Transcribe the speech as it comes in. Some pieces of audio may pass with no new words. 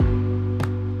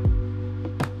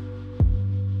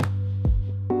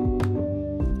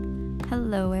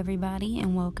everybody,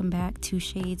 and welcome back to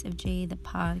Shades of J, the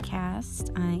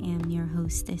podcast. I am your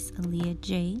hostess, Aaliyah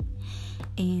J.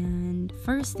 And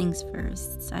first things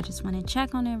first, I just want to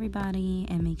check on everybody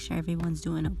and make sure everyone's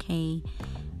doing okay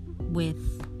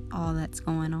with all that's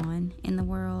going on in the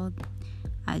world.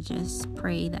 I just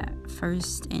pray that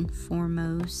first and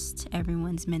foremost,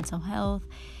 everyone's mental health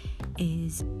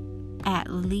is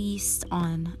at least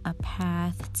on a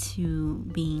path to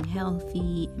being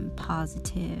healthy and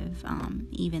positive,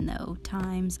 even though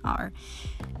times are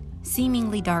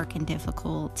seemingly dark and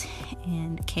difficult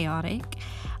and chaotic.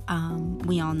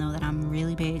 We all know that I'm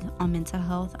really big on mental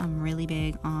health. I'm really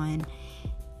big on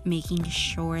making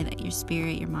sure that your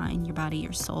spirit, your mind, your body,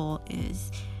 your soul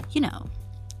is,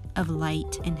 of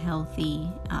light and healthy.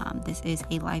 This is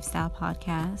a lifestyle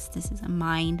podcast. This is a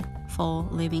mindful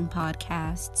living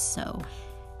podcast. So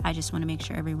I just want to make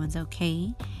sure everyone's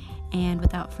okay. And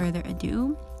without further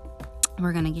ado,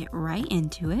 we're going to get right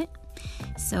into it.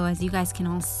 So as you guys can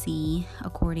all see,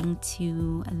 according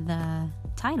to the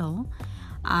title,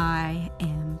 I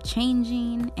am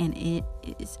changing and it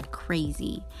is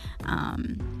crazy.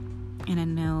 And I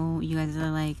know you guys are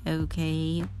like,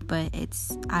 okay, but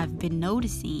I've been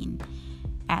noticing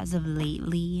as of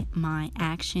lately, my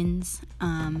actions,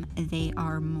 they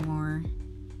are more,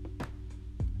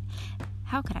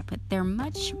 they're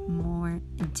much more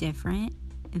different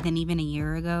than even a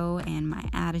year ago, and my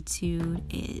attitude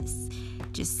is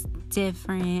just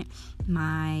different.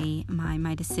 My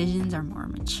decisions are more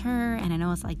mature, and I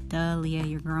know it's like, duh, Leah,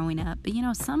 you're growing up, but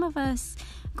some of us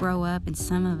grow up and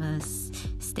some of us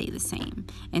stay the same.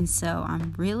 And so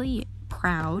I'm really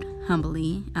proud,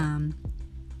 humbly,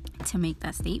 to make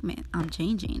that statement. I'm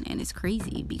changing, and it's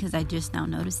crazy because I just now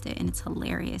noticed it, and it's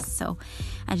hilarious. So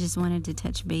I just wanted to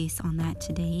touch base on that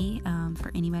today,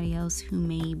 for anybody else who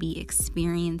may be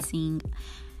experiencing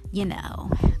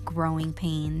growing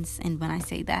pains. And when I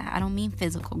say that, I don't mean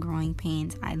physical growing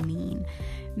pains, I mean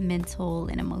mental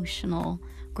and emotional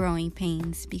growing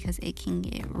pains, because it can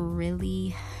get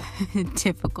really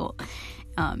difficult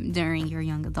during your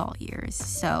young adult years.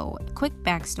 So quick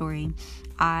backstory,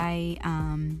 I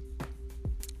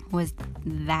was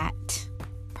that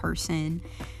person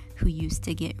who used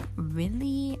to get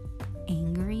really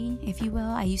angry, if you will.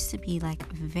 I used to be like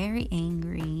very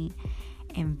angry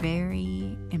and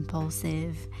very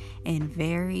impulsive and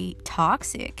very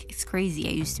toxic. It's crazy.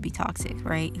 I used to be toxic,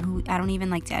 right? I don't even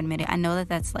like to admit it. I know that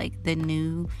that's like the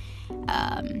new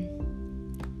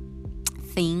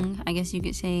thing, I guess you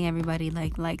could say. Everybody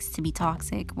likes to be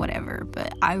toxic, whatever,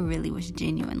 but I really was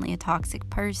genuinely a toxic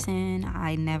person.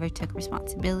 I never took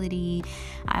responsibility.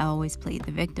 I always played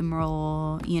the victim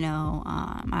role.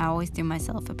 I always threw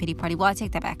myself a pity party. Well, I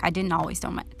take that back. I didn't always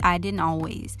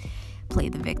play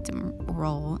the victim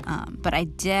role, but I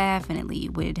definitely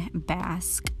would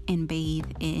bask and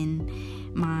bathe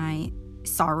in my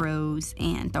sorrows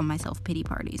and throw myself pity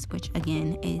parties, which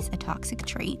again is a toxic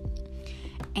trait.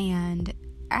 And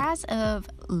as of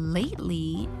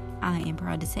lately, I am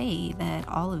proud to say that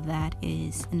all of that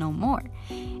is no more.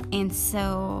 And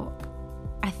so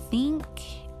I think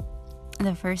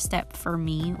the first step for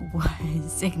me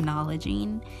was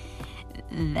acknowledging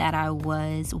that I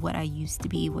was what I used to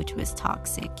be, which was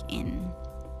toxic and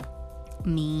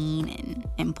mean and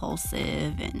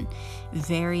impulsive and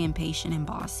very impatient and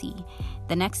bossy.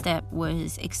 The next step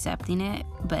was accepting it,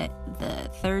 but the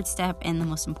third step and the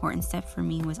most important step for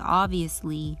me was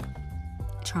obviously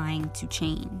trying to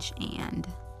change and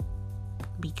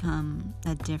become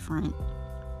a different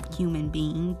human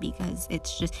being, because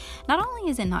it's just, not only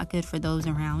is it not good for those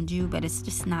around you, but it's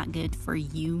just not good for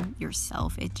you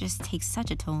yourself. It just takes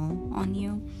such a toll on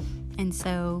you. And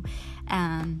so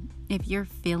if you're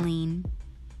feeling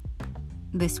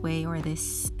this way or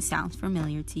this sounds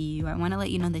familiar to you, I want to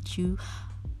let you know that you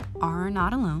are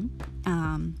not alone.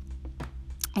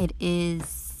 It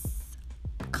is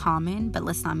common, but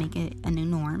let's not make it a new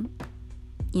norm.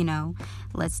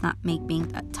 Let's not make being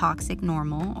toxic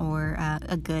normal or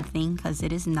a good thing, because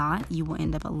it is not. You will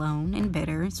end up alone and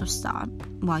bitter, so stop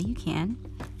while you can.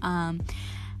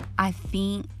 I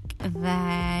think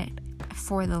that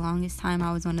for the longest time,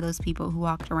 I was one of those people who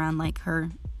walked around like her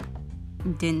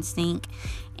didn't stink,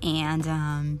 and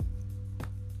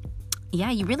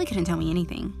you really couldn't tell me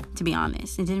anything, to be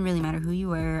honest. It didn't really matter who you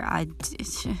were.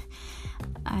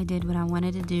 I did what I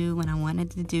wanted to do when I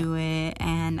wanted to do it,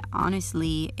 and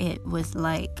honestly, it was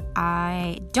like,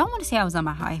 I don't want to say I was on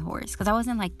my high horse, because I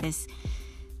wasn't like this,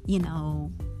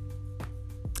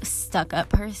 stuck up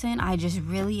person. I just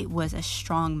really was a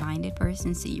strong-minded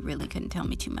person, so you really couldn't tell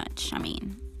me too much. I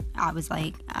mean, I was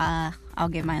like, I'll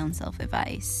give my own self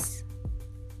advice,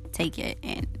 take it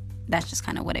and that's just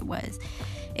kind of what it was.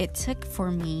 It took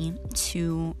for me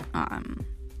to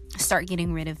start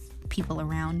getting rid of people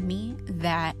around me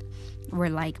that were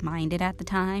like-minded at the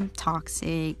time,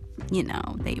 toxic,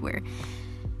 they were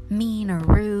mean or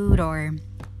rude or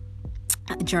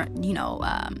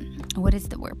what is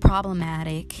the word,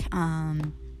 problematic,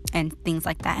 and things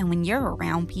like that. And when you're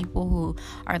around people who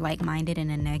are like-minded in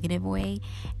a negative way,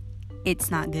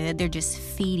 it's not good. They're just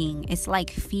feeding. It's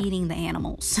like feeding the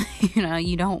animals.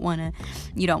 You don't want to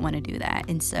do that.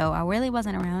 And so I really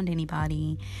wasn't around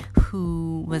anybody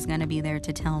who was going to be there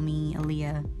to tell me,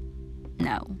 Aaliyah,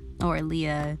 no, or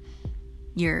Aaliyah,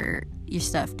 your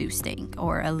stuff do stink,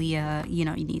 or Aaliyah, you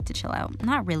need to chill out.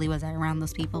 Not really was I around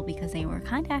those people because they were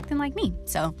kind of acting like me.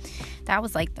 So that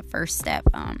was like the first step.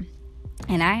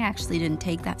 And I actually didn't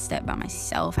take that step by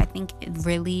myself. I think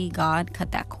God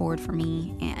cut that cord for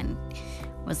me and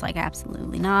was like,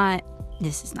 absolutely not.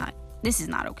 This is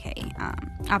not okay.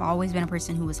 I've always been a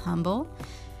person who was humble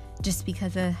just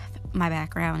because of my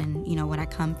background and, what I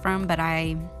come from. But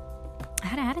I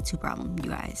had an attitude problem, you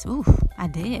guys. Ooh, I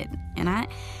did. And I'm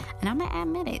going to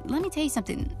admit it. Let me tell you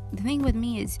something. The thing with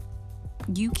me is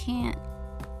you can't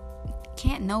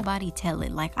nobody tell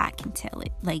it like I can tell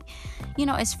it. Like,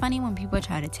 it's funny when people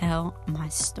try to tell my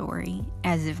story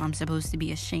as if I'm supposed to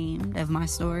be ashamed of my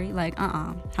story. Like,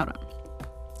 hold on.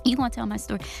 You gonna tell my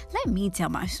story? Let me tell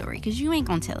my story, because you ain't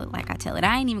gonna tell it like I tell it.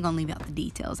 I ain't even gonna leave out the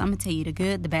details. I'm gonna tell you the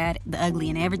good, the bad, the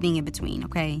ugly, and everything in between,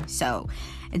 okay? So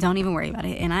don't even worry about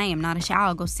it. And I am not ashamed.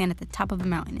 I'll go stand at the top of a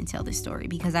mountain and tell this story,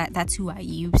 because that's who I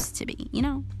used to be.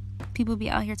 People be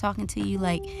out here talking to you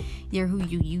like you're who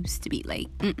you used to be. Like,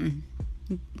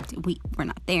 we're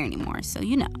not there anymore. So,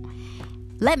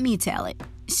 let me tell it.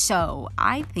 So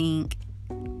I think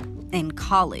in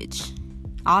college,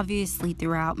 obviously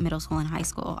throughout middle school and high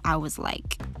school, I was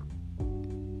like,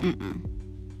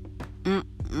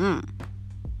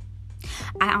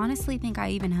 I honestly think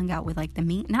I even hung out with like the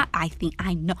mean, not I think,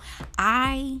 I know,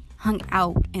 I hung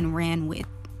out and ran with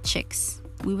chicks.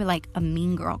 We were like a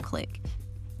mean girl clique,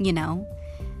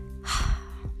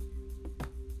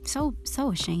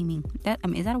 So shaming.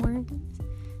 Is that a word?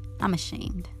 I'm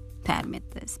ashamed to admit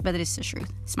this, but it's the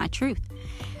truth. It's my truth.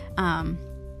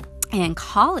 And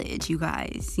college, you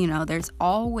guys, there's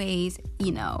always,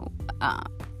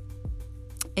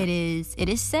 it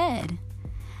is said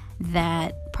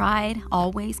that pride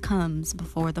always comes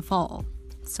before the fall.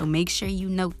 So make sure you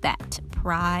note that.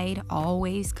 Pride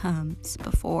always comes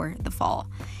before the fall.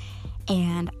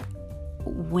 And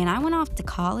when I went off to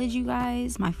college, you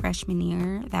guys, my freshman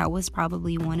year, that was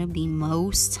probably one of the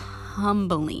most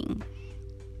humbling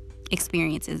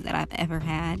experiences that I've ever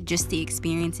had. Just the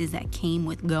experiences that came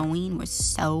with going was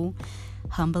so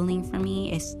humbling for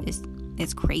me.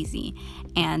 It's crazy.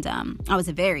 And I was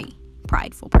a very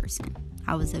prideful person.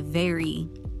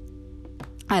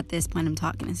 At this point, I'm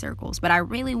talking in circles, but I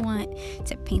really want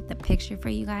to paint the picture for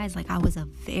you guys. Like, I was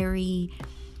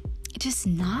just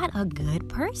not a good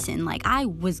person. Like, I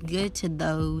was good to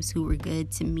those who were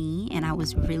good to me, and I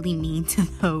was really mean to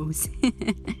those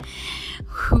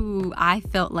who I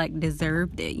felt like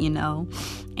deserved it,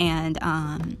 and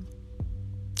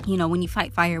when you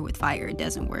fight fire with fire, it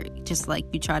doesn't work. Just like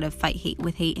you try to fight hate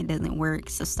with hate, it doesn't work.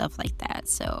 So stuff like that.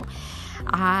 So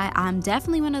I'm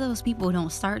definitely one of those people who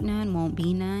don't start none, won't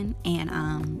be none. And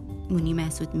when you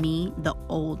mess with me, the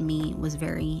old me was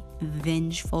very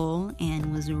vengeful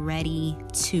and was ready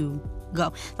to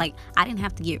go. Like, I didn't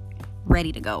have to get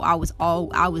ready to go. I was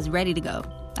ready to go.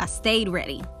 I stayed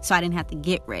ready, so I didn't have to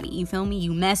get ready. You feel me?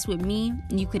 You mess with me,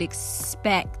 you could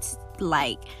expect,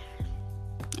 like,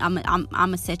 I'm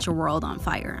gonna set your world on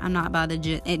fire. I'm not about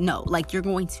to no, like, you're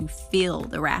going to feel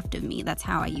the wrath of me. That's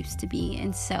how I used to be.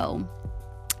 And so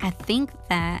I think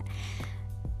that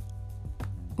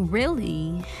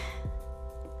really,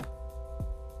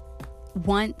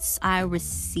 once I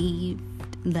received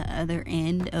the other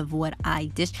end of what I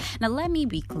did. Now, let me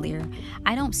be clear.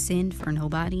 I don't sin for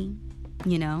nobody,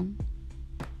 and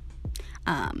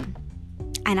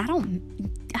I don't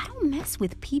mess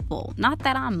with people. Not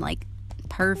that I'm like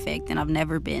perfect, and I've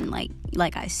never been like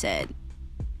I said,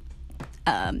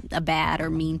 a bad or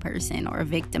mean person or a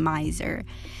victimizer,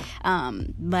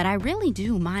 but I really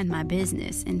do mind my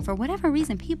business. And for whatever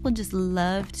reason, people just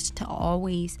loved to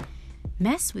always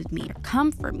mess with me or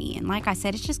come for me. And like I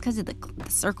said, it's just because of the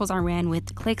circles I ran with,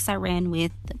 the cliques I ran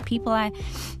with, the people I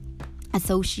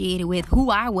associated with, who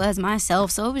I was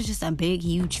myself. So it was just a big,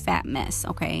 huge, fat mess.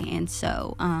 Okay. And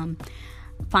so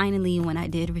finally, when I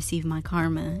did receive my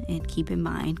karma, and keep in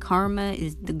mind, karma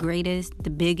is the greatest, the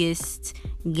biggest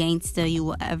gangster you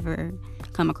will ever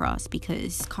come across,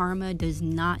 because karma does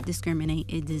not discriminate.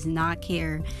 It does not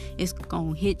care. It's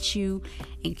gonna hit you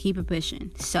and keep it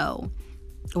pushing. So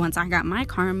once I got my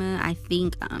karma, I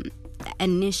think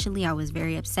initially I was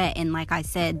very upset, and like I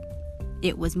said,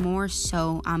 it was more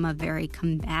so I'm a very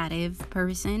combative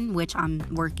person, which I'm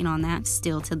working on that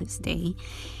still to this day.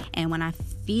 And when I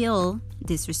feel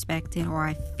disrespected or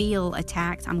I feel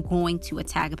attacked, I'm going to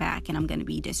attack back, and I'm going to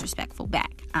be disrespectful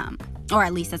back. Or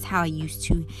at least that's how I used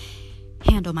to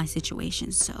handle my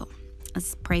situations. So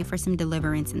let's pray for some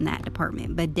deliverance in that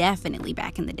department. But definitely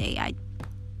back in the day, I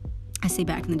say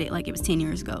back in the day like it was 10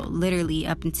 years ago, literally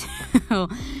up until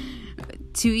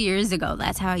 2 years ago,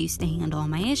 that's how I used to handle all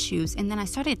my issues. And then I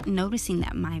started noticing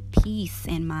that my peace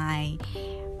and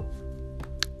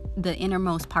the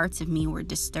innermost parts of me were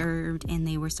disturbed, and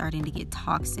they were starting to get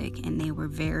toxic, and they were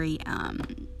very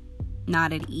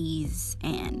not at ease.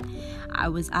 And I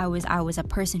was a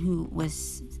person who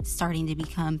was starting to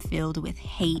become filled with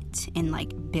hate and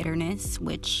like bitterness,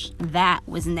 which that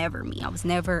was never me. I was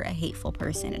never a hateful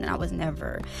person, and I was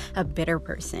never a bitter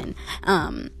person.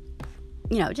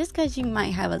 Just because you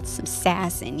might have some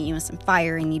sass in you and some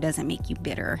fire in you doesn't make you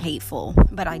bitter or hateful.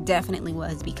 But I definitely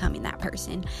was becoming that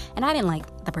person. And I didn't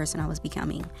like the person I was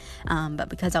becoming. But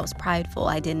because I was prideful,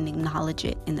 I didn't acknowledge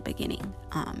it in the beginning.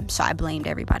 So I blamed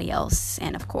everybody else.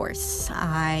 And of course,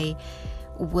 I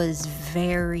was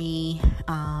very...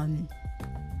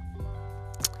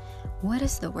 what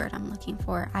is the word I'm looking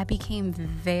for? I became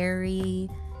very...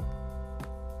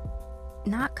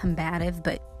 not combative,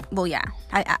 but well, yeah,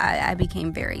 I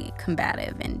became very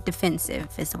combative and defensive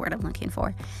is the word I'm looking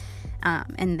for.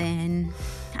 And then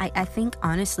I think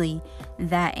honestly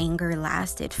that anger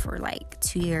lasted for like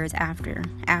 2 years after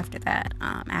that,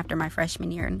 after my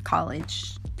freshman year in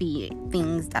college, the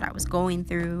things that I was going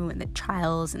through and the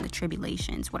trials and the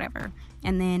tribulations, whatever.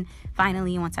 And then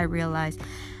finally, once I realized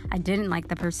I didn't like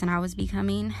the person I was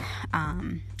becoming,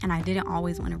 and I didn't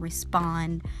always want to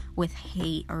respond with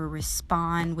hate or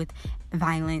respond with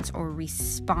violence or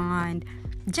respond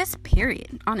just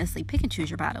period. Honestly, pick and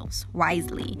choose your battles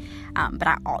wisely.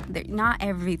 But not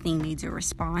everything needs a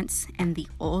response. And the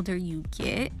older you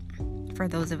get, for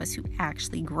those of us who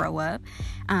actually grow up,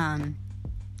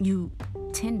 you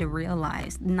tend to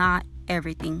realize not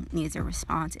everything needs a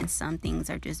response, and some things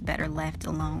are just better left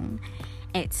alone.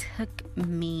 It took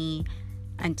me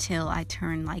until I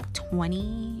turned like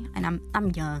 20, and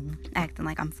I'm young, acting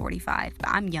like I'm 45, but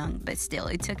I'm young, but still,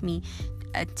 it took me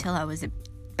until I was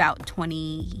about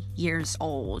 20 years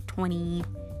old,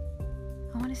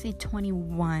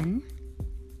 21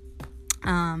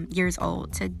 years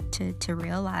old to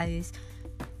realize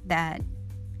that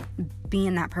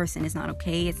being that person is not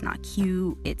okay. It's not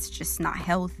cute. It's just not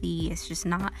healthy. It's just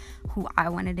not who I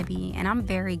wanted to be. And I'm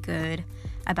very good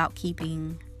about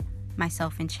keeping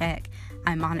myself in check.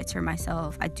 I monitor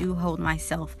myself. I do hold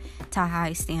myself to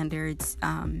high standards,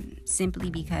 simply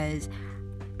because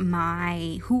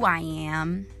who I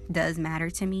am does matter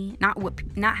to me.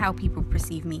 Not how people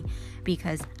perceive me,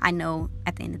 because I know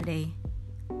at the end of the day,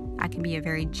 I can be a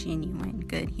very genuine,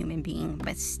 good human being,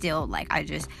 but still, like, I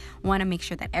just want to make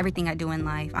sure that everything I do in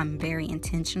life, I'm very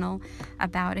intentional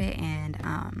about it,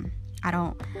 and I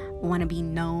don't want to be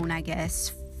known, I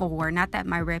guess, for, not that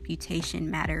my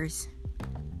reputation matters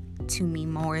to me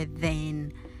more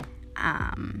than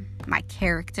my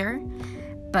character,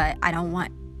 but I don't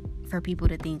want for people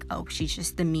to think, oh, she's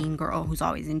just the mean girl who's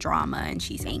always in drama and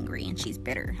she's angry and she's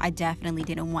bitter. I definitely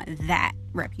didn't want that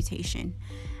reputation.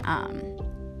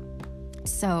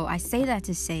 So I say that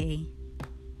to say,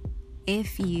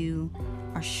 if you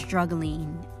are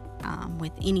struggling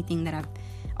with anything that I've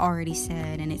already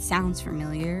said and it sounds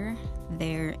familiar,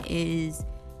 there is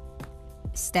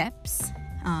steps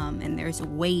and there's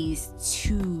ways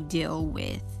to deal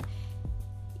with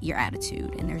your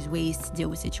attitude, and there's ways to deal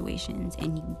with situations,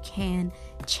 and you can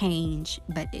change,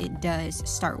 but it does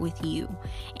start with you.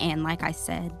 And like I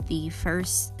said, the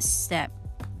first step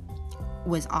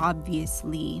was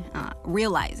obviously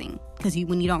realizing, because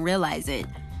when you don't realize it,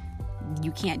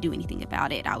 you can't do anything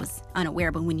about it. I was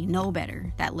unaware, but when you know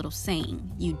better, that little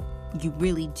saying, you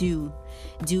really do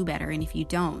better. And if you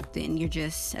don't, then you're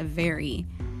just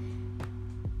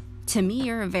to me,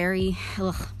 you're a very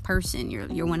person.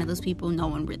 You're one of those people no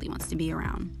one really wants to be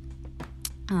around.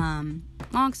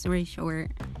 Long story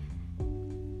short,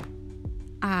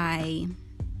 I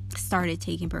started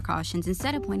taking precautions.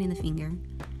 Instead of pointing the finger,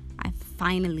 I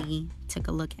finally took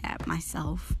a look at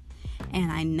myself, and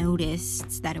I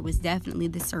noticed that it was definitely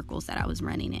the circles that I was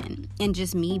running in, and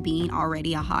just me being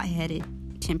already a hot-headed,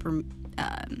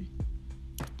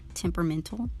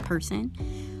 temperamental person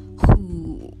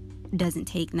who doesn't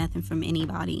take nothing from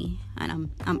anybody,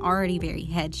 and I'm already very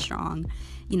headstrong.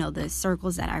 The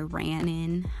circles that I ran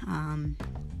in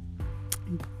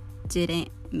didn't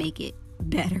make it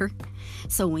better.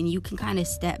 So when you can kind of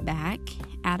step back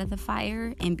out of the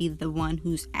fire and be the one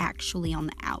who's actually on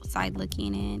the outside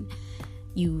looking in,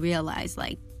 you realize,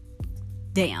 like,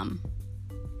 damn,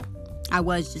 I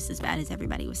was just as bad as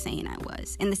everybody was saying I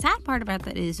was. And the sad part about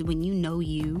that is when you know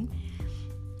you,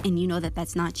 and you know that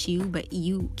that's not you, but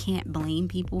you can't blame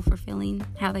people for feeling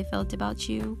how they felt about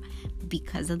you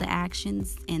because of the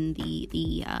actions and the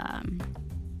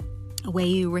way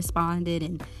you responded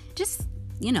and just,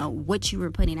 what you were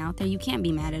putting out there. You can't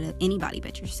be mad at anybody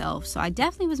but yourself. So I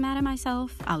definitely was mad at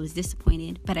myself. I was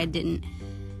disappointed, but I didn't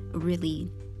really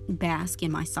bask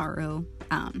in my sorrow.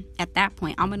 At that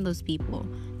point, I'm one of those people,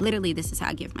 literally, this is how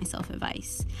I give myself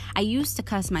advice. I used to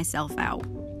cuss myself out.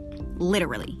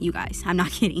 Literally, you guys, I'm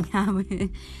not kidding. I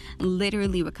would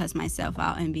literally cuss myself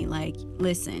out and be like,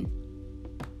 listen,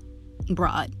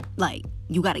 broad, like,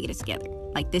 you got to get it together.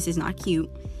 Like, this is not cute.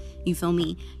 You feel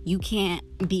me? You can't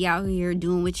be out here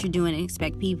doing what you're doing and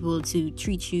expect people to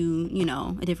treat you,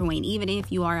 a different way. And even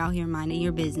if you are out here minding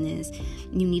your business,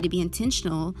 you need to be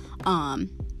intentional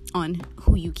on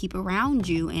who you keep around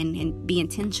you and be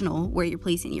intentional where you're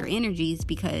placing your energies,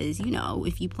 because,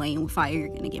 if you playing with fire, you're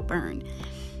going to get burned.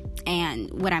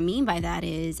 And what I mean by that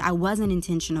is I wasn't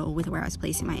intentional with where I was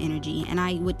placing my energy, and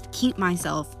I would keep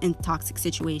myself in toxic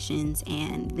situations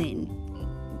and then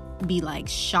be like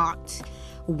shocked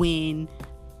when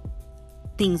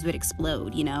things would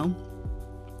explode,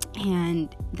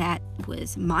 and that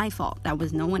was my fault. That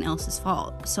was no one else's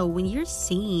fault. So when you're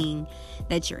seeing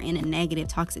that you're in a negative,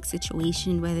 toxic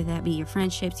situation, whether that be your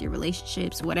friendships, your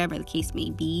relationships, whatever the case may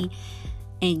be,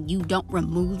 and you don't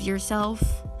remove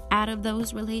yourself out of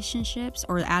those relationships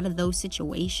or out of those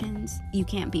situations, you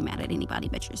can't be mad at anybody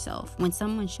but yourself. When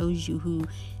someone shows you who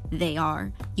they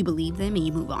are, you believe them and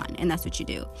you move on, and that's what you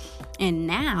do. And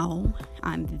now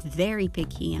I'm very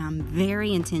picky and I'm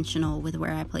very intentional with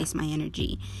where I place my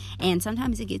energy, and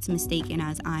sometimes it gets mistaken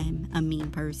as I'm a mean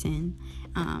person,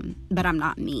 but I'm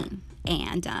not mean,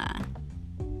 and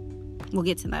we'll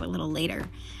get to that a little later.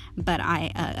 But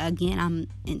I'm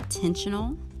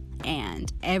intentional,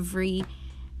 and every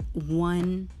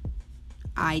one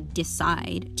I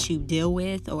decide to deal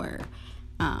with or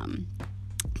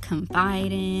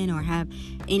confide in or have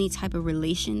any type of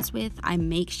relations with, I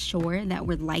make sure that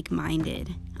we're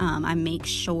like-minded. I make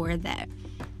sure that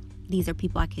these are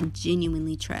people I can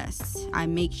genuinely trust. I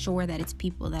make sure that it's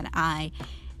people that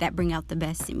bring out the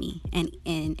best in me,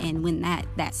 and when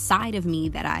that side of me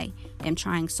that I am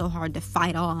trying so hard to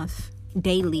fight off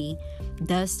daily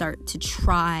does start to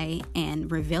try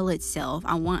and reveal itself,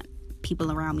 I want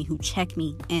people around me who check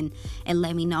me and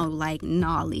let me know, like,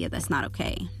 nah, Leah, that's not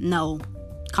okay. No,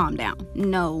 calm down.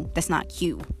 No, that's not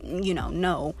cute.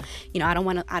 No. I don't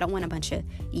want a bunch of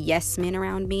yes men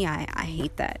around me. I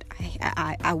hate that.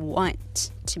 I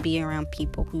want to be around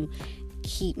people who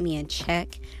keep me in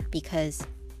check because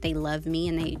they love me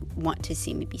and they want to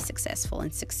see me be successful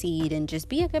and succeed and just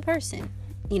be a good person,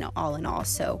 all in all.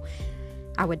 So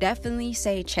I would definitely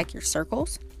say check your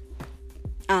circles,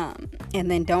 and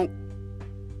then don't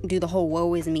do the whole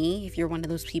woe is me if you're one of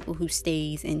those people who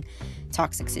stays in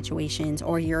toxic situations,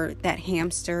 or you're that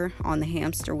hamster on the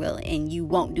hamster wheel and you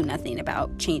won't do nothing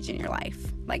about changing your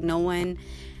life. Like, no one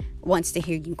wants to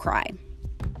hear you cry,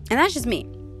 and that's just me.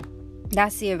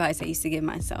 That's the advice I used to give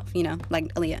myself,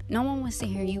 like, Aaliyah, no one wants to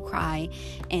hear you cry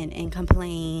and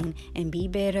complain and be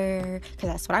bitter, because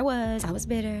that's what I was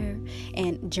bitter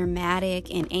and dramatic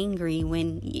and angry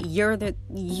when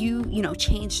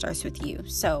change starts with you.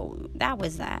 So that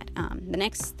was that. The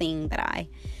next thing that I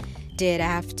did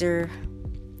after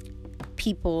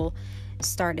people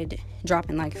started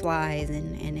dropping like flies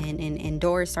and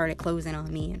doors started closing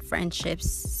on me and friendships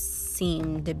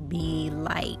seemed to be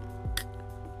like,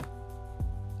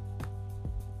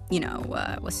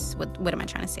 what am I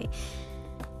trying to say?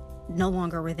 No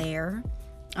longer were there.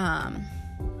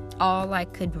 All I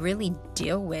could really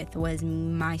deal with was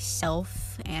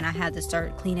myself, and I had to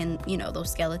start cleaning,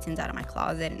 those skeletons out of my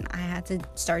closet, and I had to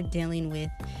start dealing with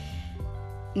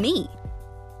me,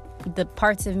 the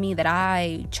parts of me that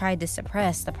I tried to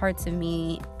suppress, the parts of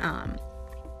me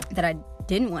that I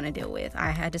didn't want to deal with. I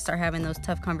had to start having those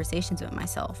tough conversations with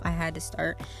myself. I had to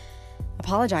start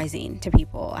apologizing to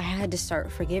people. I had to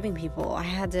start forgiving people. I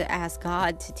had to ask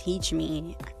God to teach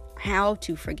me how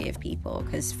to forgive people,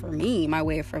 because for me, my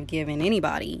way of forgiving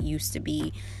anybody used to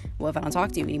be, well, if I don't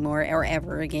talk to you anymore or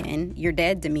ever again, you're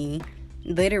dead to me.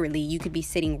 Literally, you could be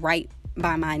sitting right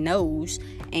by my nose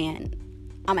and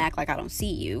I'm gonna act like I don't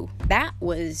see you. That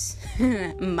was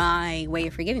my way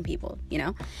of forgiving people,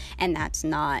 and that's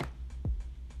not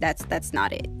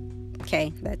it.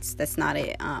 Okay, that's not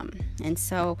it. And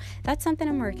so that's something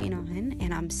I'm working on,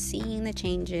 and I'm seeing the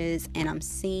changes, and I'm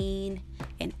seeing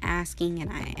and asking,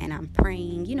 and I'm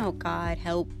praying, God,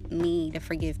 help me to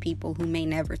forgive people who may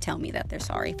never tell me that they're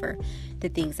sorry for the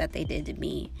things that they did to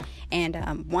me. And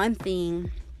one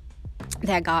thing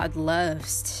that God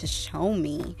loves to show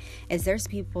me is there's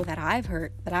people that I've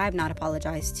hurt that I've not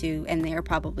apologized to, and they're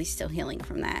probably still healing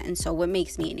from that. And so what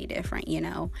makes me any different,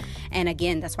 And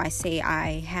again, that's why I say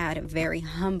I had very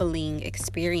humbling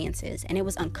experiences, and it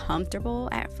was uncomfortable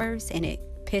at first, and it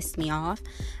pissed me off,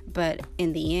 but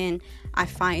in the end, I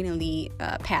finally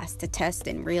passed the test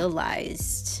and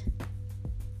realized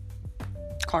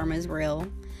karma's real,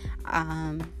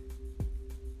 and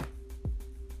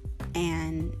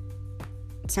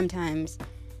sometimes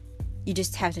you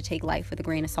just have to take life with a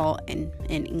grain of salt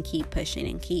and keep pushing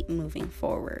and keep moving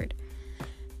forward.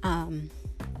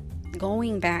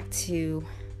 Going back to,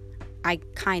 I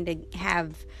kind of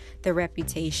have the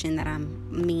reputation that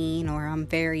I'm mean, or I'm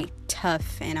very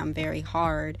tough, and I'm very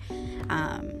hard.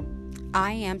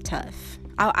 I am tough.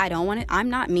 I don't want to, I'm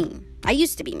not mean. I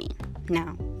used to be mean.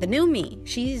 Now, the new me,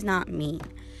 she's not mean.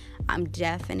 I'm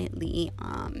definitely,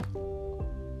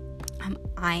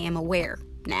 I am aware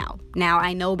now. Now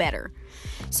I know better.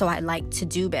 So I like to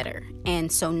do better.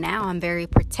 And so now I'm very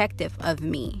protective of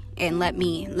me. And let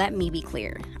me be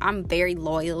clear. I'm very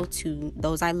loyal to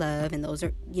those I love, and those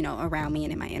are, around me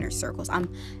and in my inner circles.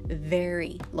 I'm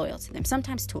very loyal to them.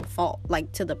 Sometimes to a fault,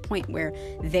 like to the point where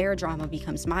their drama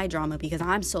becomes my drama, because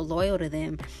I'm so loyal to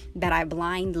them that I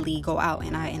blindly go out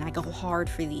and I go hard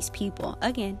for these people.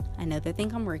 Again, another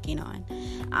thing I'm working on.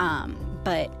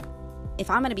 But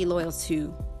if I'm going to be loyal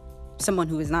to someone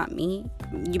who is not me,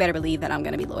 you better believe that I'm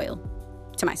going to be loyal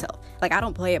to myself. Like, I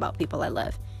don't play about people I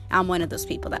love. I'm one of those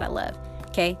people that I love,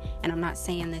 okay? And I'm not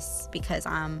saying this because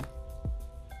I'm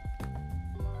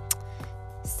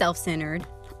self-centered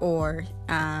or,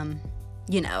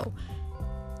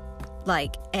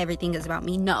 like everything is about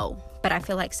me. No, but I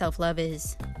feel like self-love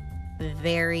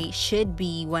should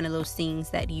be one of those things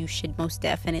that you should most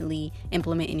definitely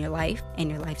implement in your life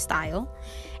and your lifestyle.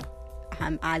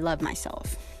 I love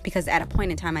myself, because at a point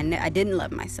in time I didn't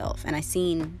love myself, and I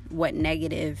seen what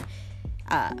negative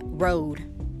road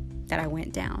that I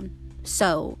went down.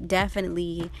 So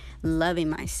definitely loving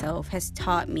myself has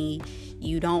taught me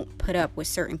you don't put up with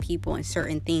certain people and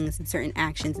certain things and certain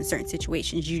actions and certain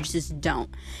situations. You just don't.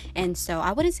 And so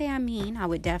I wouldn't say I'm mean. I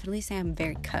would definitely say I'm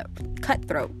very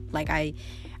cutthroat. Like I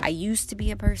used to be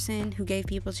a person who gave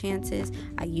people chances.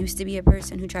 I used to be a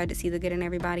person who tried to see the good in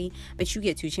everybody. But you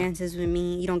get 2 chances with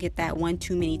me. You don't get that one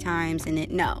too many times.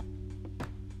 And no,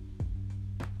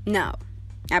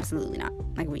 absolutely not.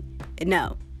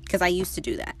 No, because I used to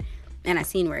do that. And I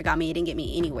seen where it got me. It didn't get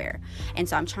me anywhere. And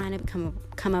so I'm trying to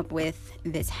come up with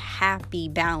this happy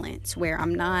balance where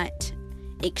I'm not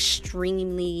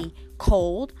extremely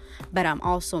cold, but I'm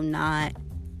also not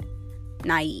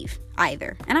naive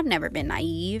either. And I've never been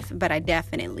naive, but I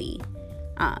definitely,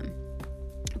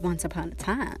 once upon a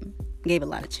time, gave a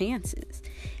lot of chances.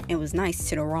 It was nice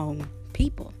to the wrong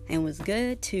people, and was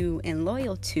good to and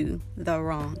loyal to the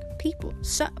wrong people.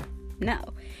 So, no.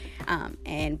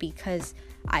 And because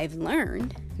I've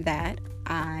learned that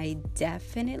I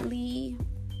definitely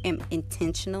am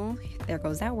intentional, there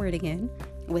goes that word again,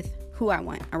 with who I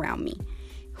want around me,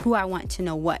 who I want to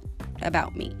know what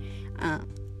about me.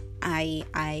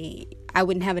 I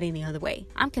wouldn't have it any other way.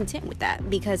 I'm content with that,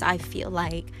 because I feel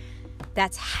like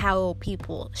that's how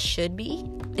people should be,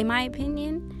 in my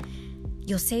opinion.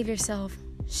 You'll save yourself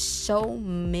so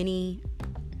many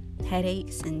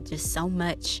headaches and just so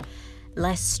much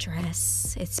less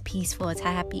stress. It's peaceful, it's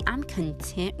happy. I'm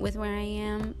content with where I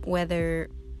am, whether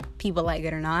people like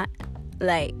it or not.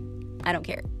 Like, I don't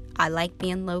care. I like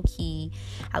being low-key.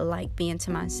 I like being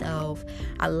to myself.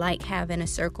 I like having a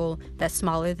circle that's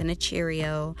smaller than a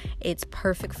Cheerio. It's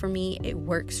perfect for me. It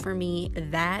works for me.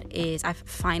 I've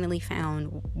finally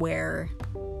found where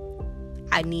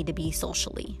I need to be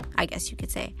socially, I guess you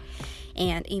could say.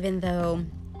 And even though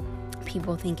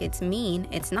people think it's mean,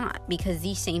 it's not, because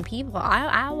these same people,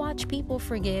 I watch people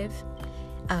forgive.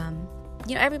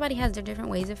 Everybody has their different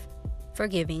ways of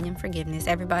forgiving and forgiveness.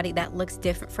 Everybody, that looks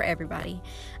different for everybody,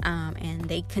 and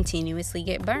they continuously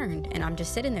get burned, and I'm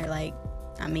just sitting there like,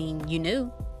 you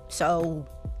knew, so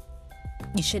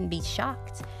you shouldn't be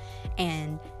shocked.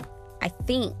 And I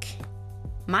think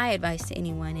my advice to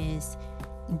anyone is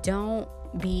don't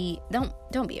be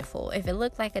a fool. If it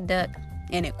looked like a duck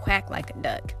and it quacked like a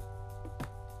duck,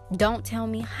 Don't tell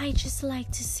me, I just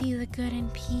like to see the good in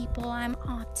people. I'm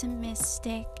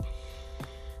optimistic.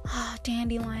 Oh,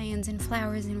 dandelions and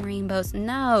flowers and rainbows.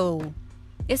 No.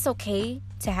 It's okay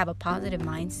to have a positive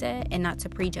mindset and not to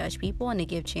prejudge people and to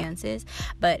give chances.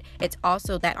 But that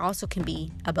also can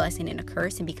be a blessing and a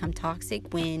curse and become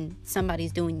toxic when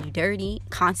somebody's doing you dirty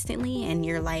constantly and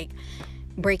you're like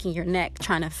breaking your neck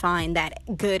trying to find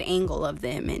that good angle of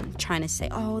them and trying to say,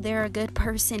 oh, they're a good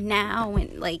person now,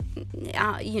 and like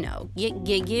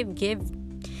give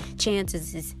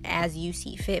chances as you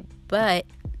see fit, but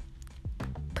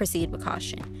proceed with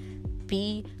caution.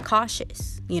 Be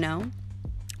cautious.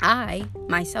 I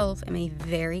myself am a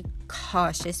very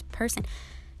cautious person.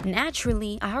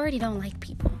 Naturally, I already don't like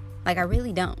people. Like, I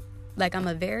really don't. Like, I'm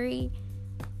a very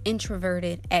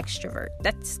introverted extrovert.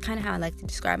 That's kind of how I like to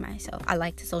describe myself. I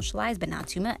like to socialize, but not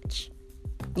too much.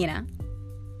 I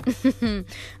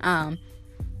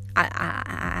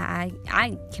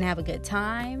can have a good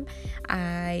time.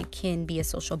 I can be a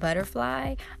social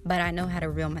butterfly, but I know how to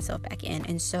reel myself back in.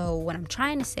 And so what I'm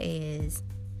trying to say is,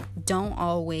 don't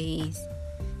always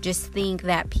just think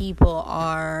that people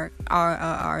are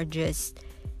just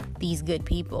these good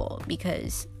people,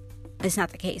 because it's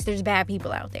not the case. There's bad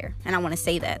people out there, and I want to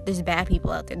say that there's bad people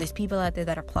out there. There's people out there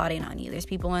that are plotting on you. There's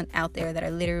people out there that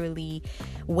are literally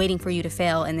waiting for you to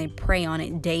fail, and they pray on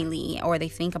it daily, or they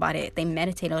think about it, they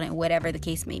meditate on it, whatever the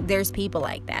case may be. There's people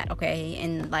like that, okay?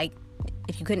 And like,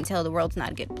 if you couldn't tell, the world's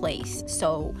not a good place.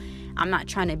 So I'm not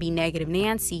trying to be negative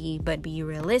Nancy, but be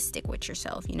realistic with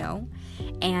yourself,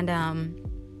 And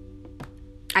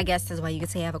I guess that's why you could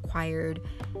say I've acquired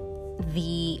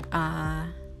the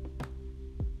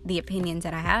opinions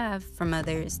that I have from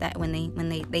others, that when they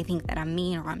think that I'm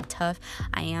mean or I'm tough,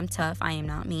 I am tough. I am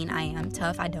not mean. I am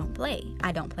tough. I don't play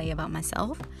about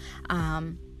myself.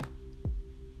 Don't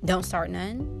start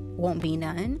none, won't be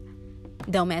none.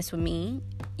 Don't mess with me,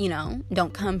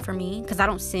 don't come for me, because I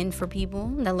don't send for people.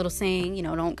 That little saying,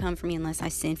 don't come for me unless I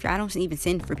send for you. I don't even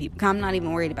send for people. I'm not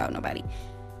even worried about nobody.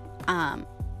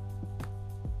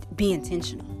 Be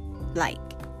intentional. Like,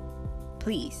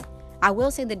 please. I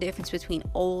will say the difference between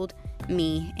old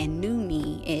me and new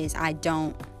me is I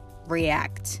don't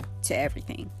react to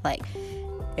everything. Like,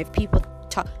 if people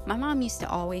talk, my mom used to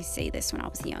always say this when I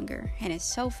was younger, and it's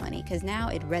so funny because now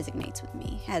it resonates with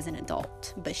me as an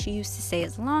adult. But she used to say,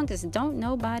 as long as don't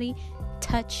nobody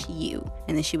touch you,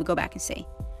 and then she would go back and say,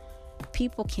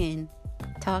 people can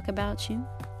talk about you.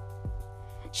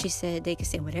 She said they can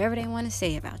say whatever they want to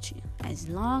say about you, as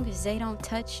long as they don't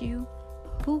touch you.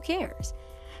 Who cares?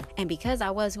 And because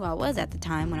I was who I was at the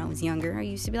time when I was younger, I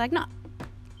used to be like, no,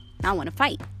 I want to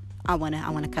fight. I want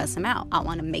to cuss them out. I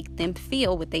want to make them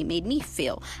feel what they made me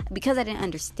feel. Because I didn't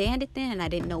understand it then and I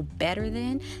didn't know better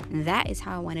then, that is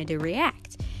how I wanted to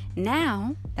react.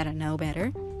 Now that I know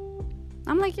better,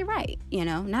 I'm like, you're right.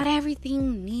 Not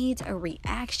everything needs a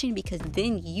reaction, because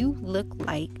then you look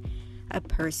like a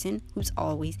person who's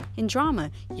always in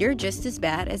drama. You're just as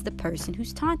bad as the person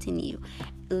who's taunting you.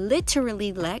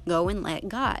 Literally let go and let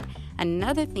God.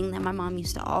 Another thing that my mom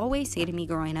used to always say to me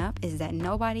growing up is that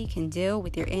nobody can deal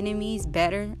with your enemies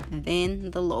better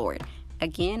than the Lord.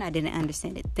 Again, I didn't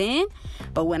understand it then,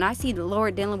 but when I see the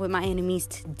Lord dealing with my enemies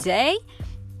today,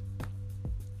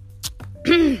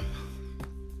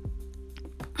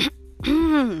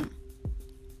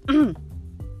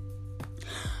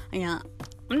 yeah,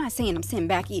 I'm not saying I'm sitting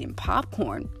back eating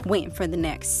popcorn waiting for the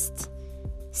next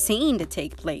scene to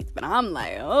take place, but I'm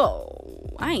like, oh,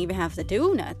 I ain't even have to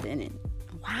do nothing. And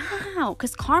wow,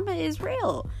 because karma is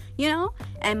real,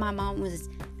 and my mom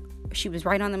she was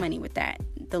right on the money with that.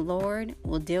 The Lord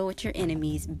will deal with your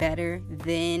enemies better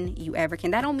than you ever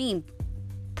can. That don't mean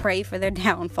pray for their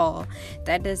downfall.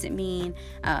 That doesn't mean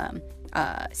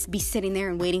be sitting there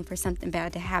and waiting for something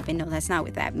bad to happen. No, that's not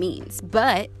what that means.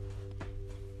 But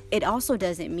it also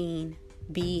doesn't mean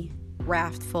be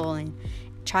wrathful and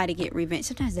try to get revenge.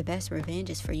 Sometimes the best revenge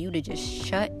is for you to just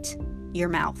shut your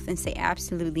mouth and say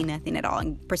absolutely nothing at all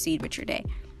and proceed with your day.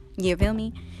 You feel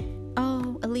me?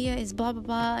 Oh, Aaliyah is blah blah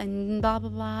blah and blah blah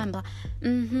blah and blah.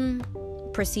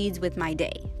 Proceeds with my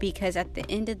day, because at the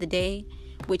end of the day,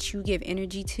 what you give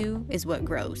energy to is what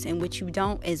grows, and what you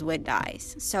don't is what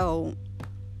dies. So,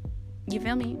 you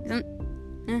feel me?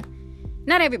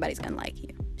 Not everybody's gonna like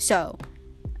you. So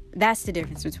that's the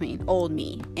difference between old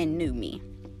me and new me.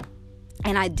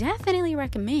 And I definitely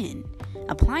recommend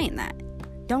applying that.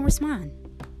 Don't respond.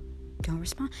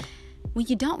 When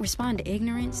you don't respond to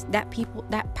ignorance, that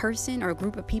person or a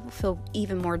group of people feel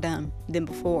even more dumb than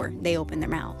before they open their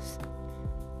mouths.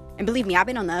 And believe me, I've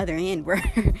been on the other end where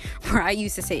I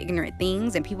used to say ignorant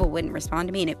things and people wouldn't respond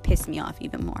to me, and it pissed me off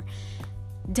even more.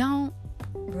 Don't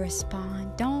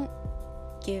respond. Don't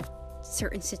give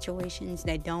certain situations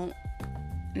that don't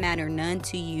matter none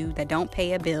to you, that don't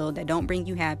pay a bill, that don't bring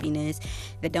you happiness,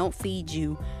 that don't feed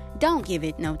you. Don't give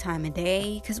it no time of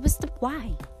day. Because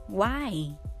why?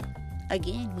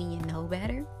 Again, when you know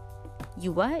better,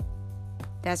 you what?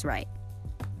 That's right.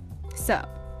 So,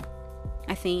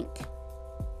 I think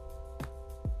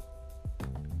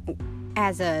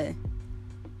as a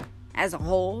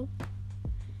whole,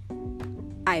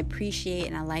 I appreciate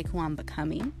and I like who I'm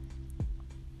becoming.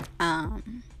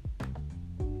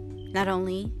 Not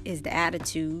only is the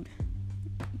attitude,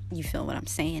 you feel what I'm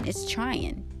saying, it's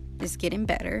trying, it's getting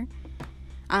better,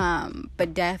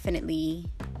 but definitely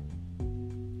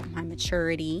my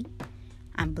maturity,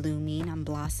 I'm blooming, I'm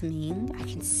blossoming, I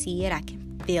can see it, I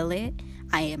can feel it,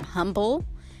 I am humble,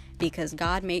 because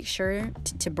God made sure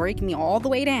to break me all the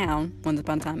way down once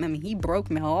upon a time. I mean, he broke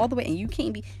me all the way, and you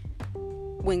can't be,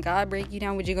 when God break you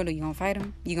down, what you gonna do? You gonna fight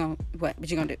him? What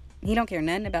you gonna do? He don't care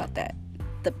nothing about that.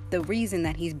 The reason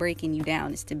that he's breaking you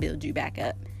down is to build you back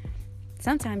up.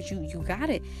 Sometimes you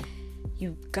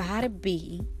gotta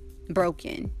be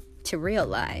broken to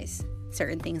realize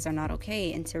certain things are not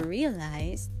okay, and to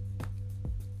realize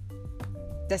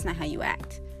that's not how you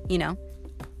act,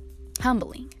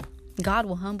 humbling. God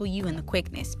will humble you in the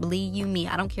quickness. Believe you me,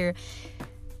 I don't care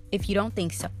if you don't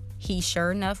think so. He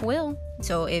sure enough will.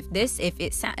 So if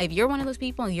you're one of those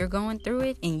people and you're going through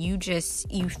it and you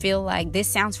feel like this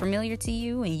sounds familiar to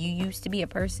you, and you used to be a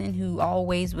person who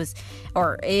always was,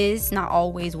 or is, not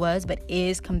always was, but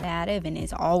is combative and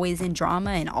is always in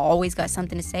drama and always got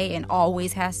something to say and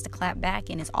always has to clap back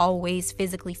and is always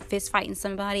physically fist fighting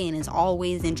somebody and is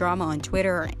always in drama on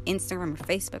Twitter or Instagram or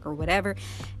Facebook or whatever,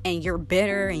 and you're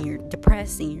bitter and you're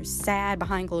depressed and you're sad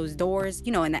behind closed doors,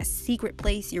 in that secret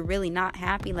place you're really not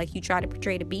happy like you try to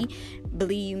portray to be.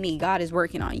 Believe you me, God is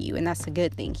working on you, and that's a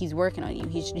good thing. He's working on you.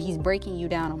 He's breaking you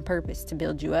down on purpose to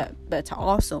build you up, but to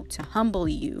humble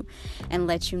you and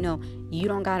let you know you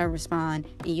don't gotta respond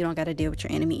and you don't gotta deal with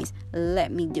your enemies.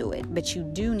 Let me do it. But you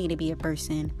do need to be a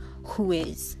person who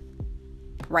is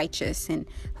righteous and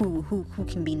who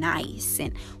can be nice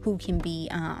and who can be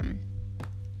not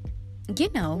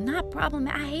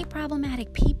problematic. I hate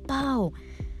problematic people.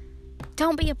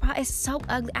 Don't be it's so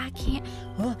ugly. I can't.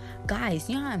 Guys,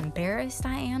 you know how embarrassed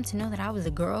I am to know that I was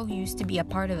a girl who used to be a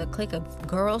part of a clique of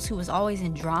girls who was always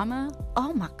in drama.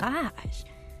 Oh my gosh.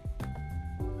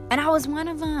 And I was one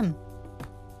of them.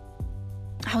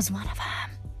 You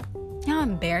know how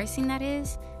embarrassing that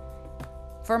is?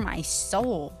 For my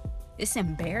soul. It's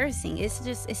embarrassing.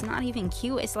 It's not even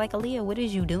cute. It's like, Aaliyah, what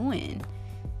is you doing?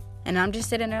 And I'm just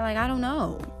sitting there like, I don't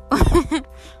know.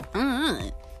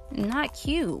 Not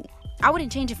cute. I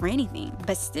wouldn't change it for anything,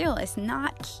 but still, it's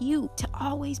not cute to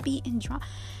always be in drama.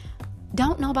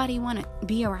 Don't nobody want to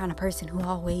be around a person who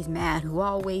always mad, who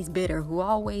always bitter, who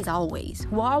always. I'm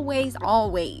going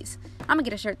to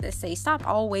get a shirt that says, stop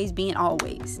always being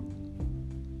always.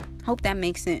 Hope that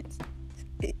makes sense.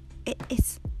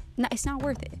 It's not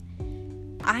worth it.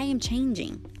 I am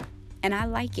changing, and I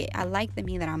like it. I like the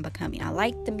me that I'm becoming. I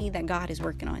like the me that God is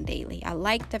working on daily. I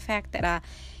like the fact that I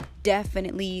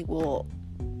definitely will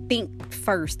think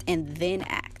first and then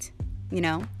act.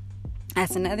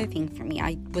 That's another thing for me.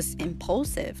 I was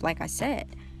impulsive, like I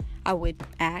said. I would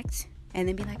act and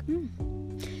then be like,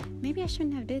 maybe I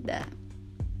shouldn't have did that.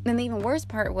 And the even worse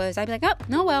part was I'd be like, oh,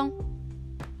 no, well,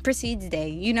 proceeds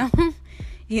day,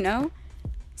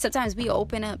 Sometimes we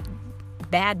open up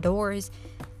bad doors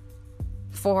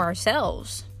for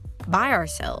ourselves, by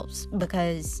ourselves,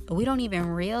 because we don't even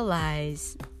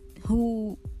realize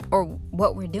who or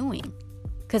what we're doing,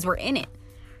 because we're in it,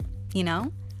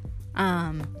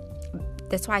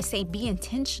 that's why I say be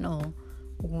intentional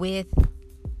with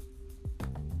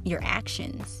your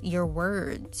actions, your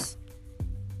words,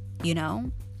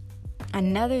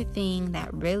 Another thing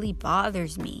that really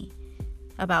bothers me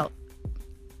about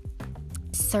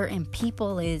certain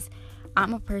people is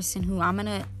I'm a person who I'm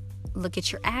gonna look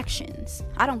at your actions.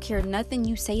 I don't care nothing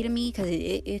you say to me, because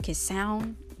it can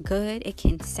sound good. It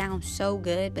can sound so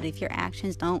good, but if your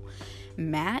actions don't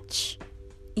match,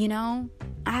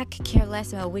 I could care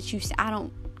less about what you say.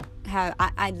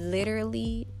 I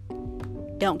literally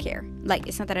don't care. Like,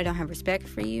 it's not that I don't have respect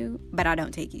for you, but I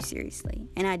don't take you seriously.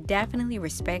 And I definitely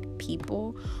respect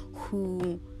people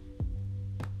who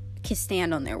can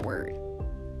stand on their word.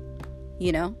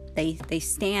 They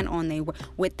stand on their word.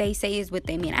 What they say is what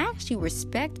they mean. I actually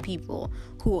respect people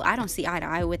who I don't see eye to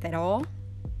eye with at all.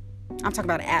 I'm talking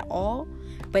about at all.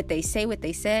 But they say what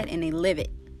they said and they live it.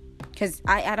 Because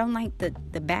I don't like the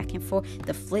back and forth,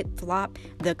 the flip-flop,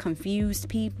 the confused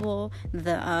people,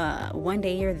 the one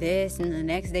day you're this and the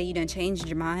next day you done changed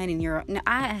your mind and you're... No,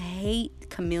 I hate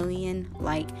chameleon,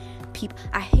 like, people.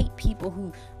 I hate people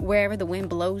who, wherever the wind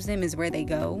blows them is where they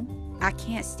go. I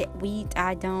can't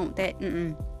I don't, that,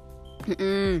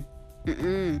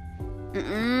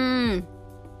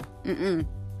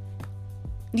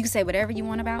 You can say whatever you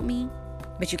want about me,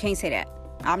 but you can't say that.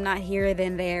 I'm not here,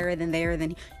 then there, then there,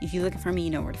 then... If you're looking for me, you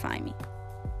know where to find me.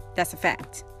 That's a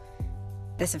fact.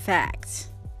 That's a fact.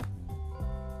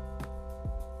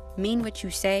 Mean what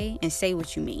you say and say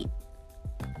what you mean.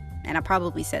 And I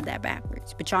probably said that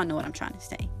backwards, but y'all know what I'm trying to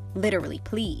say. Literally,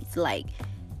 please. Like,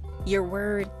 your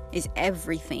word is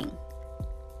everything.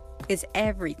 It's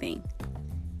everything.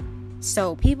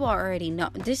 So people already know.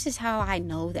 This is how I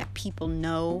know that people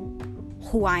know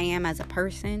who I am as a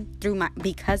person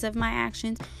because of my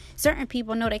actions. Certain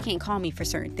people know they can't call me for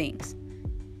certain things.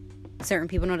 Certain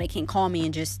people know they can't call me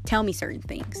and just tell me certain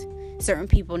things. Certain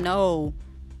people know,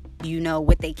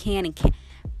 what they can and can't.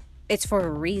 It's for a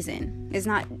reason. It's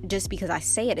not just because I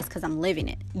say it. It's because I'm living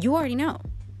it. You already know.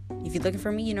 If you're looking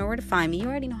for me, you know where to find me. You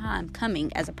already know how I'm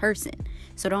coming as a person.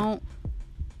 So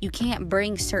you can't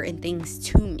bring certain things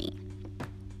to me.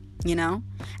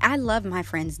 I love my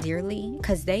friends dearly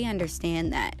because they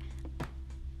understand that.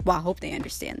 Well, I hope they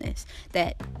understand this,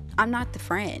 that I'm not the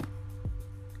friend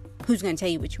who's going to tell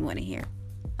you what you want to hear.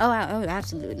 Oh,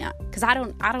 absolutely not. Because I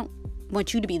don't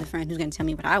want you to be the friend who's going to tell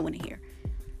me what I want to hear.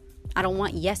 I don't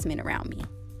want yes men around me.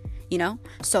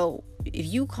 So if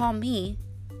you call me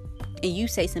and you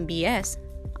say some BS,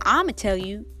 I'm going to tell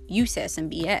you said some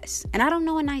BS. And I don't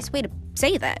know a nice way to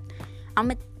say that.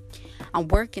 I'm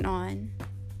working on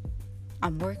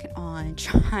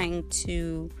trying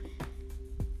to,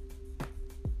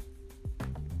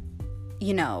 I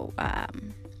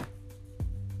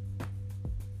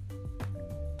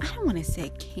don't want to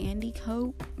say candy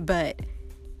coat, but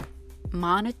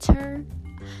monitor.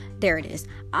 There it is.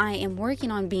 I am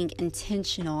working on being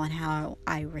intentional on how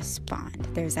I respond.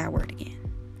 There's that word again.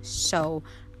 So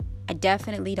I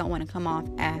definitely don't want to come off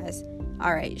as,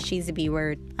 all right, she's a B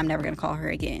word. I'm never going to call her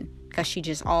again. Because she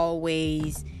just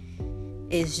always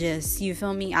is just, you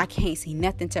feel me? I can't say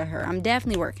nothing to her. I'm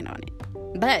definitely working on it.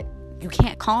 But you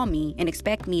can't call me and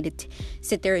expect me to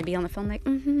sit there and be on the phone like,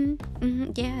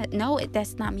 yeah. No,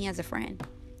 that's not me as a friend.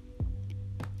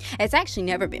 It's actually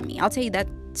never been me. I'll tell you that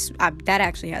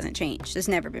actually hasn't changed. It's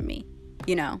never been me.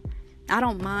 I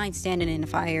don't mind standing in the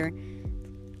fire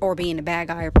or being a bad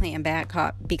guy or playing bad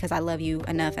cop because I love you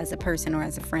enough as a person or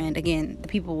as a friend. Again, the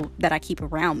people that I keep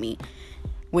around me,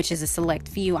 which is a select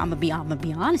few, I'm gonna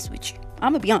be honest with you.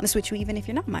 I'm gonna be honest with you even if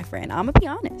you're not my friend. I'm gonna be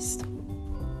honest.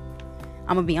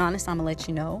 I'm gonna be honest. I'm gonna let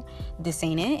you know this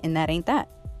ain't it and that ain't that.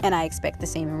 And I expect the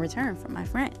same in return from my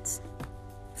friends,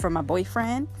 from my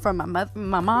boyfriend, from my mother,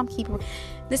 my mom.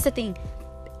 This is the thing.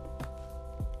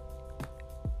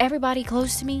 Everybody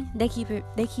close to me, they keep it.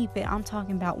 I'm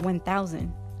talking about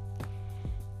 1,000.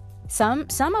 Some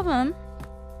of them,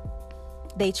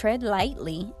 they tread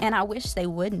lightly, and I wish they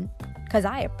wouldn't, because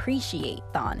I appreciate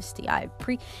the honesty.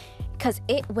 Because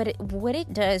what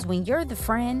it does when you're the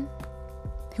friend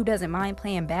who doesn't mind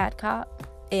playing bad cop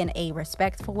in a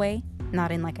respectful way,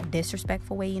 not in like a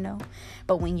disrespectful way,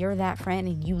 but when you're that friend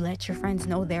and you let your friends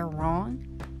know they're wrong,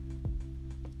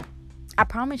 I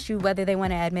promise you, whether they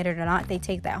want to admit it or not, they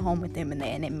take that home with them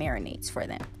and it marinates for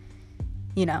them.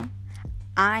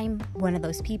 I'm one of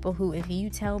those people who, if you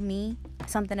tell me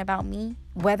something about me,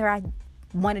 whether I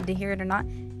wanted to hear it or not,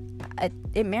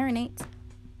 it marinates.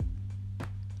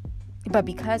 But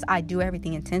because I do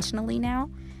everything intentionally now,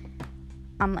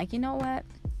 I'm like, you know what?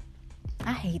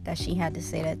 I hate that she had to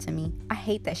say that to me. I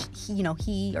hate that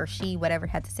he or she, whatever,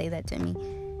 had to say that to me.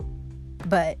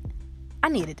 But I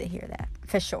needed to hear that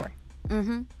for sure.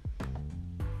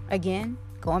 Again,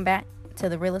 going back to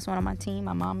the realest one on my team,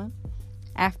 my mama.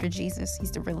 After Jesus,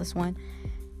 he's the realest one.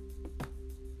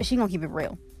 She gonna keep it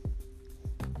real.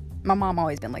 My mom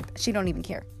always been like that. She don't even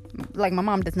care. Like, my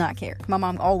mom does not care. My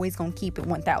mom always gonna keep it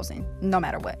 1,000, no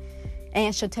matter what.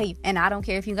 And she'll tell you, and I don't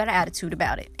care if you got an attitude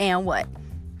about it. And what?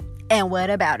 And what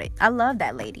about it? I love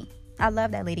that lady. I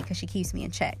love that lady because she keeps me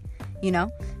in check.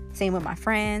 Same with my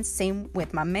friends. Same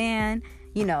with my man.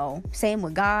 Same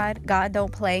with God. God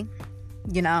don't play.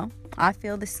 I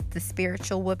feel the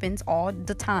spiritual whoopings all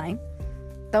the time.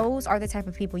 Those are the type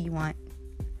of people you want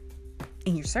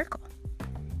in your circle.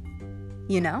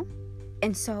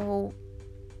 And so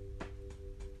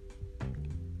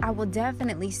I will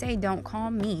definitely say, don't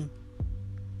call me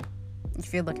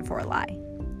if you're looking for a lie.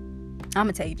 I'm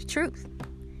gonna tell you the truth.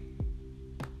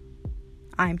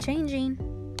 I'm changing.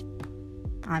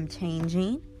 I'm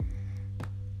changing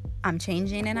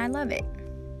and I love it,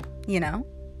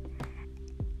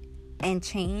 and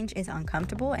change is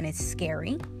uncomfortable and it's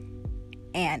scary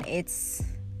and it's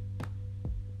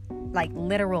like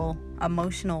literal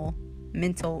emotional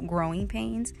mental growing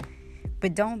pains.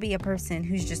 But don't be a person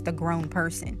who's just a grown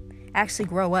person. Actually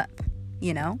grow up,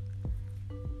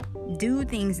 do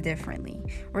things differently,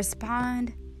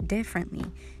 respond differently.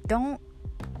 Don't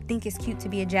think it's cute to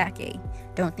be a jackie.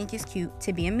 Don't think it's cute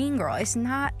to be a mean girl. It's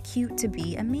not cute to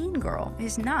be a mean girl.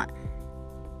 It's not.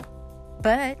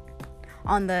 But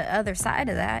on the other side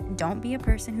of that, don't be a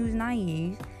person who's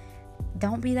naive.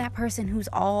 Don't be that person who's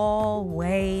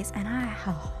always, and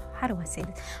how do I say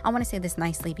this? I want to say this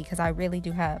nicely because I really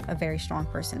do have a very strong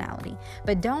personality.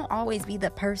 But don't always be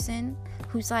the person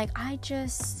who's like, I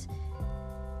just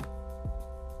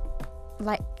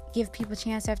give people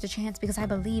chance after chance because I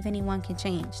believe anyone can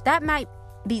change. That might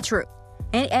be true.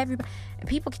 And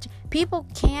people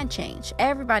can change.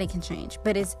 Everybody can change.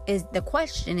 But the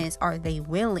question is, are they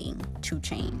willing to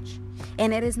change?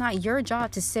 And it is not your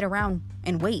job to sit around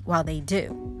and wait while they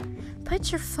do.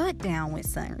 Put your foot down with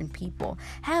certain people.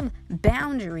 Have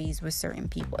boundaries with certain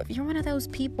people. If you're one of those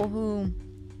people who,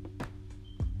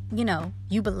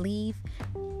 you believe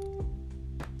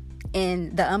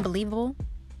in the unbelievable,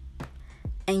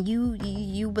 and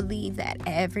you believe that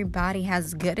everybody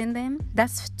has good in them,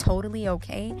 that's totally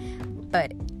okay.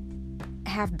 But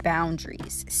have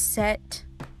boundaries. Set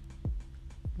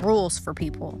rules for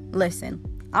people.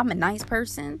 Listen, I'm a nice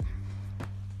person.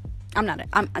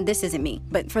 This isn't me,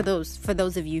 but for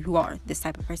those of you who are this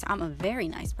type of person, I'm a very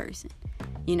nice person,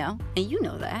 and you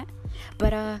know that.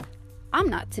 But I'm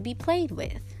not to be played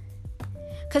with.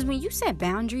 Because when you set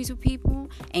boundaries with people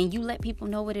and you let people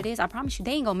know what it is, I promise you,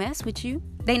 they ain't gonna mess with you.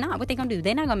 They not. What they gonna do?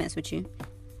 They not gonna mess with you.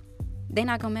 They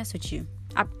not gonna mess with you.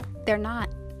 They're not.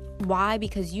 Why?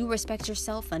 Because you respect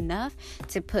yourself enough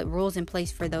to put rules in place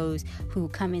for those who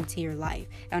come into your life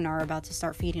and are about to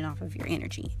start feeding off of your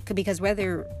energy. Because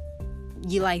whether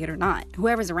you like it or not,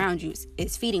 whoever's around you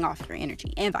is feeding off your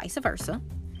energy, and vice versa.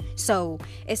 So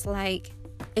it's like,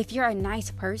 if you're a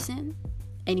nice person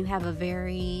and you have a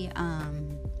very I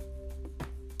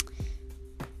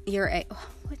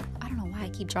don't know why I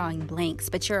keep drawing blanks,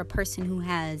 but you're a person who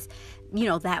has,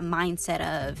 that mindset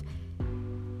of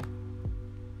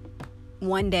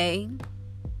one day,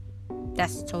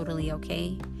 that's totally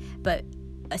okay, but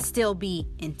still be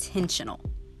intentional.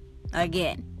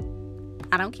 Again,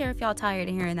 I don't care if y'all tired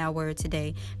of hearing that word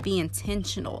today. Be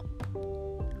intentional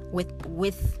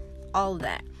with all of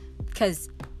that, because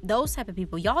those type of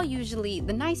people,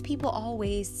 the nice people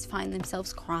always find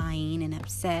themselves crying and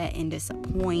upset and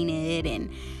disappointed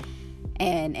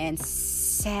and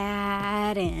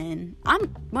sad. And I'm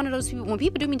one of those people, when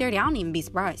people do me dirty, I don't even be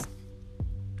surprised.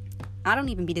 I don't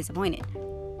even be disappointed.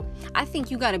 I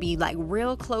think you gotta be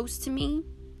real close to me.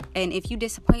 And if you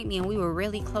disappoint me and we were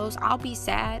really close, I'll be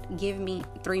sad. Give me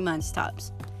 3 months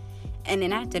tops. And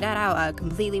then after that, I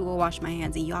completely will wash my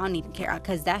hands, and y'all don't even care,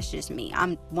 because that's just me.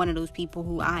 I'm one of those people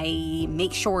who I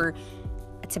make sure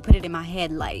to put it in my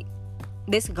head,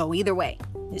 this could go either way.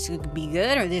 This could be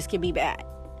good or this could be bad.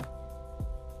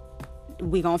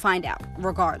 We gonna find out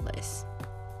regardless.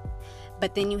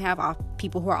 But then you have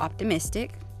people who are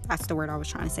optimistic. That's the word I was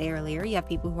trying to say earlier. You have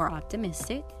people who are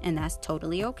optimistic, and that's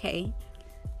totally okay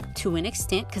to an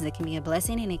extent, because it can be a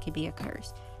blessing and it can be a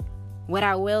curse. What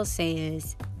I will say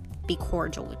is, be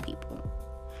cordial with people.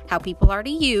 How people are to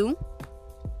you.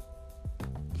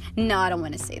 No, I don't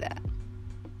want to say that.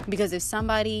 Because if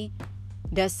somebody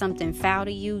does something foul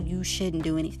to you, you shouldn't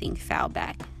do anything foul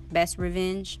back. Best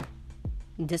revenge,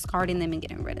 discarding them and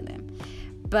getting rid of them.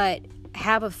 But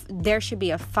there should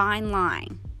be a fine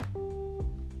line.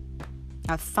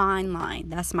 A fine line.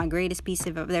 That's my greatest piece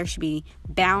of it. There should be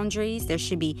boundaries. There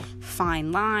should be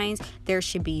fine lines. There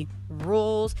should be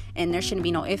rules. And there shouldn't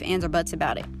be no ifs, ands, or buts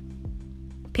about it.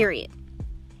 Period.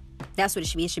 That's what it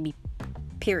should be. It should be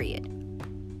period.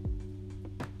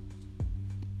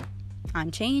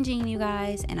 I'm changing, you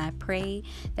guys, and I pray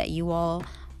that you all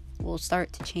will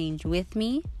start to change with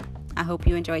me. I hope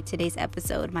you enjoyed today's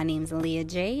episode. My name is Aaliyah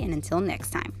J, and until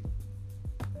next time.